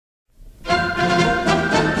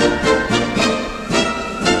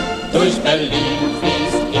Berlin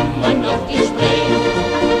fließt immer noch die Spree.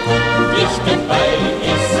 Dicht dabei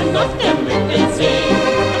ist noch der Müggelsee.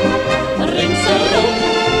 Ringsherum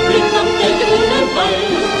blüht noch der grüne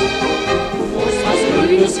Wald, wo's was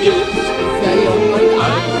Grünes gibt für Jung und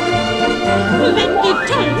Alt. Wenn die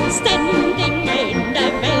tollsten Dinge in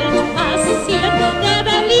der Welt passieren, der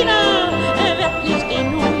Berliner wird nicht den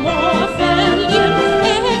Humor verlieren.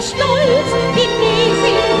 Er ist stolz wie nie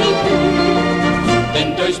in die Höhe, denn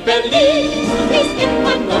durch Berlin ist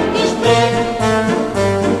immer noch die Spree.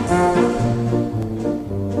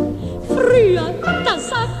 Früher, da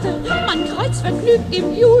sagte man kreuzvergnügt im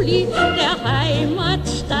Juli der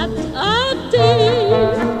Heimatstadt Ade.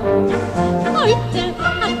 Heute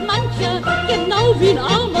hat mancher, genau wie ein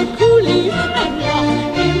armer Kuli, ein Loch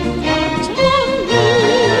im Portemonnaie.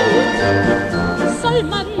 Soll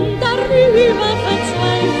man darüber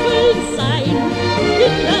verzweifelt sein?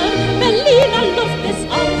 In der Berliner Luft ist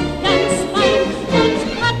auch ganz fein. Und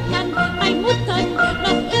hat man bei Muttern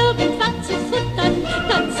noch irgendwas zu futtern,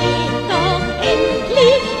 dann seht doch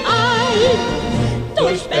endlich ein.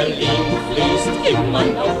 Durch Berlin fließt immer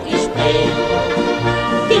noch die Spree.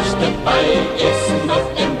 Dicht dabei ist noch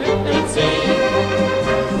der Müggelsee.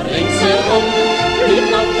 Ringsherum blüht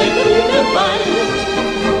noch der grüne Wald,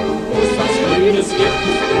 wo's was Grünes gibt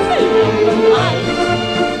für Jung und Alt.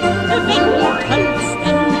 Wenn die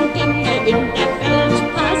tollsten Dinge in der Welt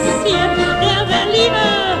passieren, der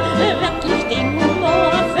Berliner wirklich den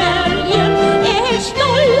Humor verlieren. Er ist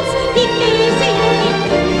stolz wie Käse in die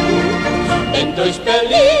Kühe, denn durch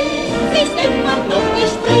Berlin fließt immer noch die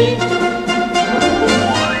Spree.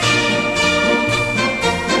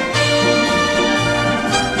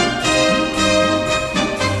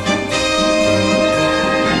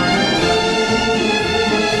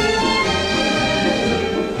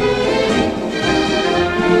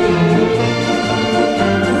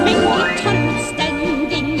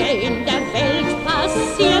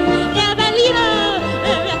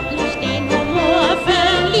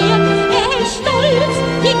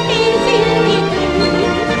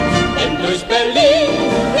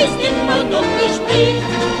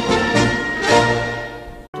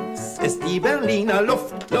 Ist die Berliner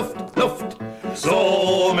Luft, Luft, Luft.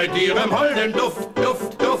 So mit ihrem holden Duft,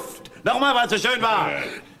 Duft, Duft. Nochmal, was so schön war.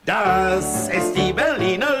 Das ist die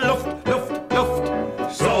Berliner Luft, Luft, Luft.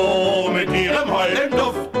 So mit ihrem holden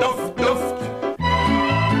Duft, Duft, Duft.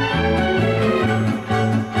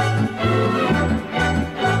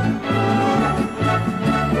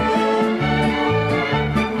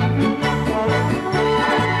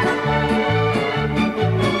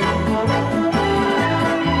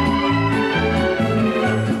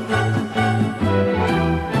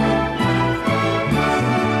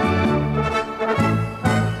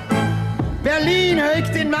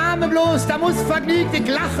 Bloß, da muss vergnügtig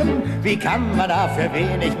lachen. Wie kann man da für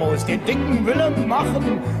wenig Moos den dicken Willen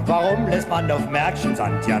machen? Warum lässt man auf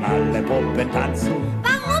Märchensand ja alle Puppen tanzen?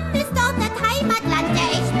 Warum ist dort das Heimatland der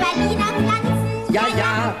echt Berliner Pflanzen? Ja,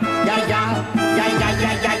 ja, ja, ja, ja, ja,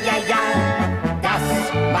 ja, ja, ja, ja. Das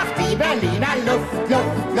macht die Berliner Luft,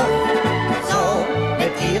 Luft, Luft. So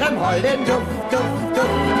mit ihrem holden Duft, Duft, Duft.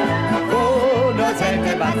 Wo nur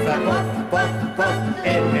selten was verpufft, puff, puff,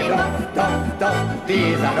 in den Luft, Duft, Duft.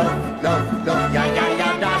 Dieser Luft, Luft, Luft, ja, ja, ja,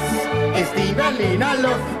 das ist die Berliner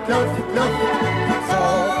Luft, Luft, Luft. So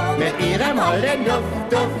mit ihrem holden Duft,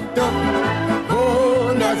 Duft, Duft.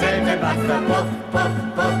 Wo nur selten was verpufft, puff,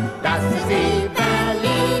 puff, das ist die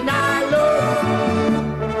Berliner Luft.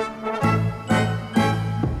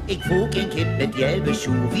 Ich frug ein Kind mit gelben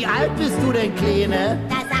Schuh, wie alt bist du denn, Kleine?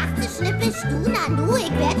 Da sagt sie, schnippisch du, na du,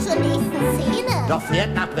 ich werd schon nächsten Szene. Doch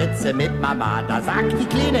fährt nach Britze mit Mama, da sagt die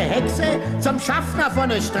kleine Hexe zum Schaffner von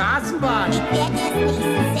der Straßenbahn. Ich werd erst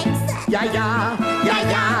nächsten Sechste. Ja, ja, ja,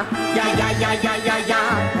 ja, ja, ja, ja, ja, ja, ja.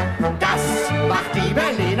 Das macht die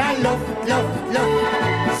Berliner Luft, Luft,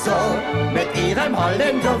 Luft. So mit ihrem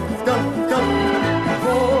holden Duft, Duft, Duft.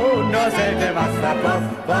 Wo nur selten was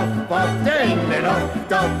verpufft, puff, puff, in der Luft,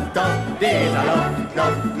 Duft, Duft. Dieser Luft,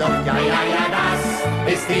 Luft, Luft, ja, ja, ja, das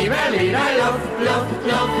ist die Berliner Luft, Luft,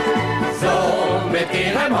 Luft. So mit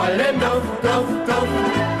ihrem holden Duft, Duft, Duft.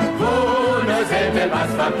 Wo nur selten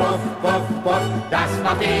was verpufft, puff, puff, das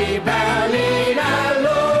macht die Berliner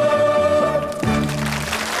Luft.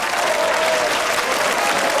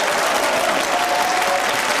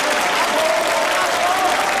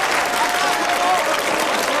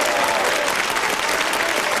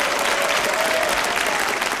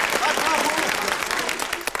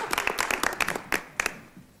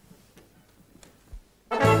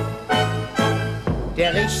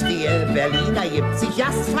 Der richtige Berliner gibt sich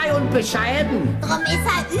gastfrei und bescheiden. Drum ist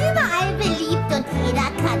er überall beliebt und jeder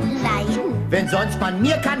kann leiden. Wenn sonst man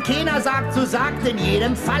mir kann keiner sagt, so sagt in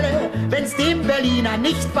jedem Falle, wenn's dem Berliner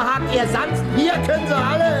nicht behagt, er sanft, wir können sie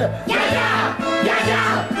alle. Ja, ja, ja, ja,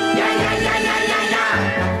 ja, ja, ja, ja, ja, ja.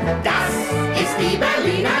 Das ist die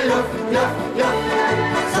Berliner Luft, Luft, Luft.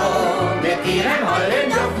 So mit ihrem hollen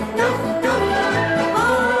Duft, Duft, Duft.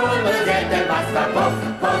 Ohne selten was verpufft,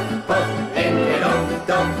 puff, puff, in der Luft,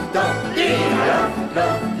 Duft, Duft. Die Luft,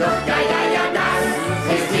 Luft, Luft, ja, ja, ja, das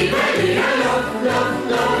ist die Berliner Luft, Luft,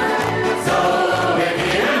 Luft. So mit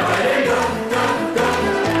ihrem hollen Duft, Duft, Duft.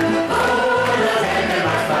 Ohne selten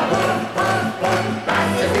was verpufft, puff, puff, das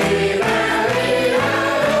ist die Berliner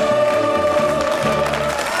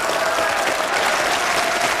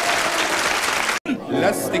Luft.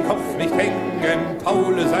 Lass den Kopf nicht hängen,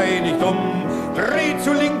 Paule, sei nicht dumm. Dreh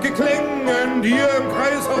zu linke Klängen dir im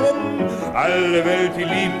Kreis herum. Alle Welt, die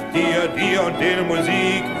liebt dir und denen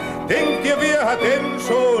Musik. Denkt ihr, wer hat denn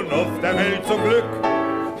schon auf der Welt so Glück?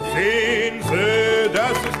 Sehen Sie,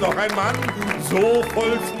 das ist doch ein Mann, so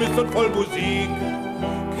voll Schmiss und voll Musik.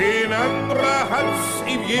 Kein anderer hat's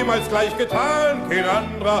ihm jemals gleich getan, kein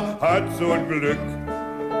anderer hat so ein Glück.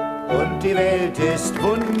 Und die Welt ist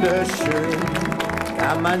wunderschön,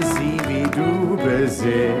 kann man sie wie du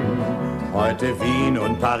besehen. Heute Wien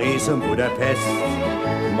und Paris und Budapest,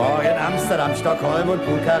 morgen Amsterdam, Stockholm und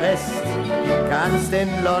Bukarest. Kannst in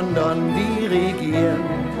London dirigieren,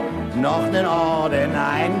 noch nen Orden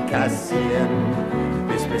einkassieren.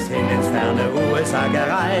 Bist bis hin ins ferne USA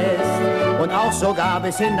gereist und auch sogar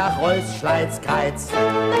bis hin nach Reuss-Schleiz-Kreiz.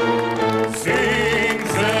 Sehen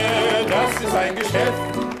Sie, das ist ein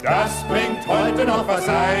Geschäft, das bringt heute noch was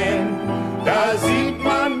ein. Da sieht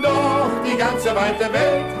man doch die ganze weite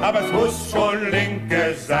Welt, aber es muss schon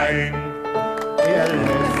Linke sein. Er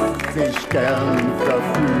lässt sich gern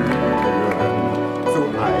verführen zu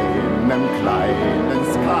einem kleinen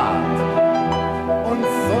Skat und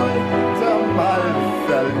sollte mal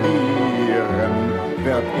verlieren,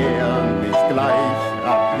 wird er nicht gleich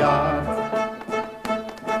rabiat.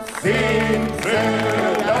 Sehen Sie,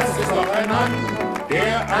 das ist doch ein Mann,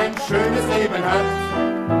 der ein schönes Leben hat.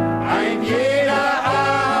 Ein jeder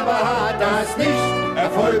aber hat das nicht,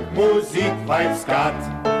 Erfolg, Musik beim Skat.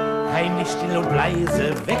 Heimlich, still und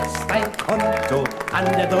leise wächst dein Konto an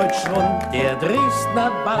der Deutschen und der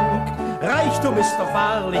Dresdner Bank. Reichtum ist doch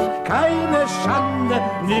wahrlich keine Schande,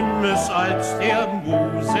 nimm es als der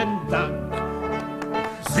Musen Dank.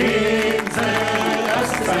 Sehen Sie, das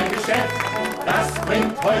ist ein Geschäft, das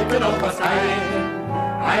bringt heute noch was ein.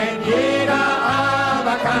 Ein jeder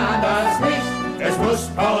aber kann das nicht, es muss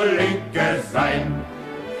Paul Linke sein.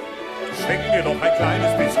 Schenk mir doch ein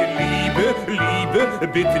kleines bisschen Liebe, Liebe,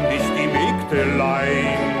 bitte nicht die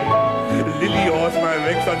Mägdelein. Lilli, horch mal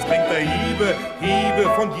weg, sonst kriegt er Hiebe, Hiebe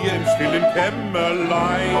von dir im stillen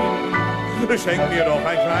Kämmerlein. Schenk mir doch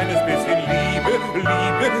ein kleines bisschen Liebe,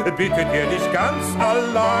 Liebe, bitte dir nicht ganz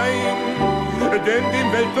allein. Denn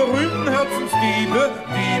dem weltberühmten Herzensdiebe,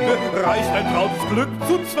 Diebe, reicht ein trautes Glück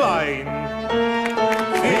zu zweien.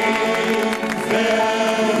 Sehen Sie,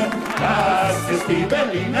 das ist die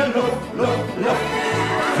Berliner Luft, Luft, Luft.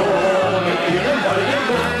 So mit ihrem golden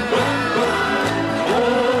Duft, Duft, Duft.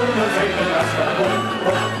 Ohne selten was verbunden,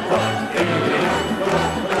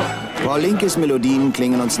 Frau Linkes Melodien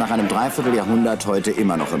klingen uns nach einem Dreivierteljahrhundert heute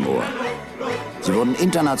immer noch im Ohr. Sie wurden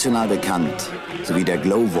international bekannt, sowie der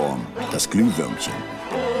Glowworm, das Glühwürmchen.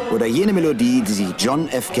 Oder jene Melodie, die sich John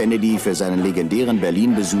F. Kennedy für seinen legendären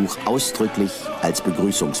Berlin-Besuch ausdrücklich als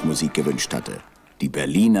Begrüßungsmusik gewünscht hatte. Die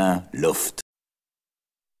Berliner Luft.